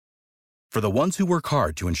For the ones who work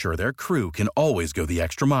hard to ensure their crew can always go the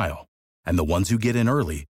extra mile, and the ones who get in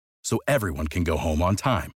early so everyone can go home on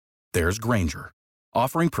time, there's Grainger,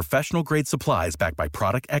 offering professional-grade supplies backed by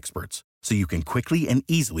product experts so you can quickly and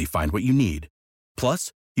easily find what you need.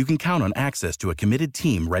 Plus, you can count on access to a committed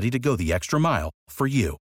team ready to go the extra mile for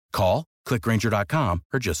you. Call, click Grainger.com,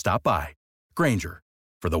 or just stop by. Grainger,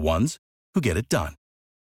 for the ones who get it done.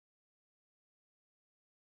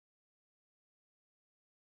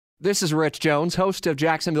 This is Rich Jones, host of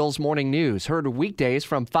Jacksonville's Morning News, heard weekdays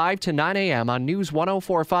from 5 to 9 a.m. on News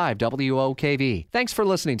 104.5 WOKV. Thanks for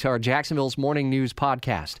listening to our Jacksonville's Morning News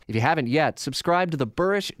podcast. If you haven't yet, subscribe to the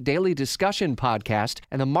Burrish Daily Discussion podcast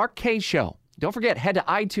and the Mark Kaye Show. Don't forget, head to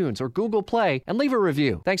iTunes or Google Play and leave a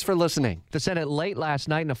review. Thanks for listening. The Senate late last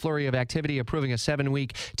night in a flurry of activity approving a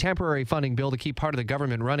 7-week temporary funding bill to keep part of the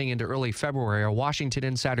government running into early February. Our Washington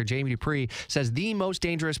insider Jamie Dupree says the most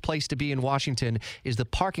dangerous place to be in Washington is the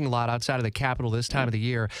parking lot outside of the Capitol this time of the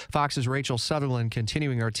year. Fox's Rachel Sutherland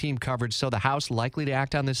continuing our team coverage. So the House likely to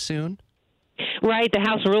act on this soon? Right. The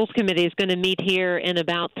House Rules Committee is going to meet here in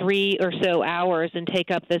about 3 or so hours and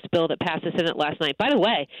take up this bill that passed the Senate last night. By the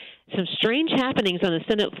way, some strange happenings on the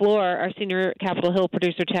Senate floor. Our senior Capitol Hill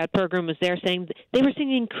producer, Chad Pergram, was there saying they were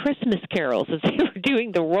singing Christmas carols as they were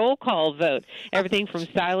doing the roll call vote. Everything from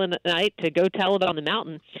Silent Night to Go Tell It on the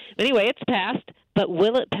Mountain. Anyway, it's passed. But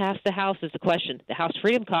will it pass the House is the question. The House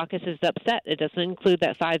Freedom Caucus is upset. It doesn't include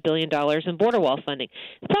that $5 billion in border wall funding.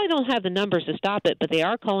 They probably don't have the numbers to stop it, but they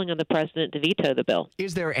are calling on the president to veto the bill.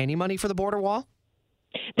 Is there any money for the border wall?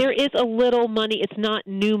 There is a little money. It's not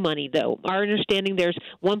new money, though. Our understanding there's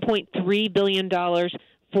 $1.3 billion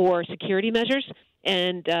for security measures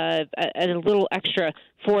and a little extra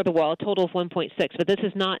for the wall, a total of 1.6. But this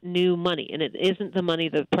is not new money, and it isn't the money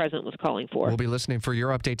the president was calling for. We'll be listening for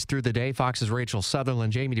your updates through the day. Fox's Rachel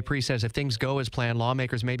Sutherland. Jamie Dupree says if things go as planned,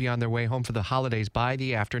 lawmakers may be on their way home for the holidays by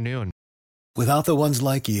the afternoon. Without the ones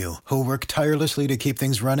like you, who work tirelessly to keep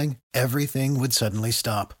things running, everything would suddenly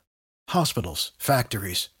stop. Hospitals,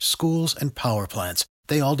 factories, schools, and power plants,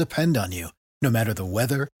 they all depend on you. No matter the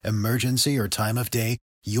weather, emergency, or time of day,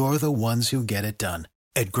 you're the ones who get it done.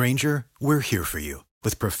 At Grainger, we're here for you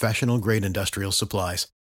with professional-grade industrial supplies.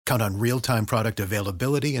 Count on real-time product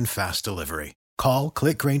availability and fast delivery. Call,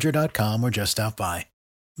 click Grainger.com, or just stop by.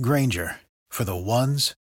 Grainger, for the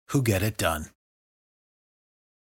ones who get it done.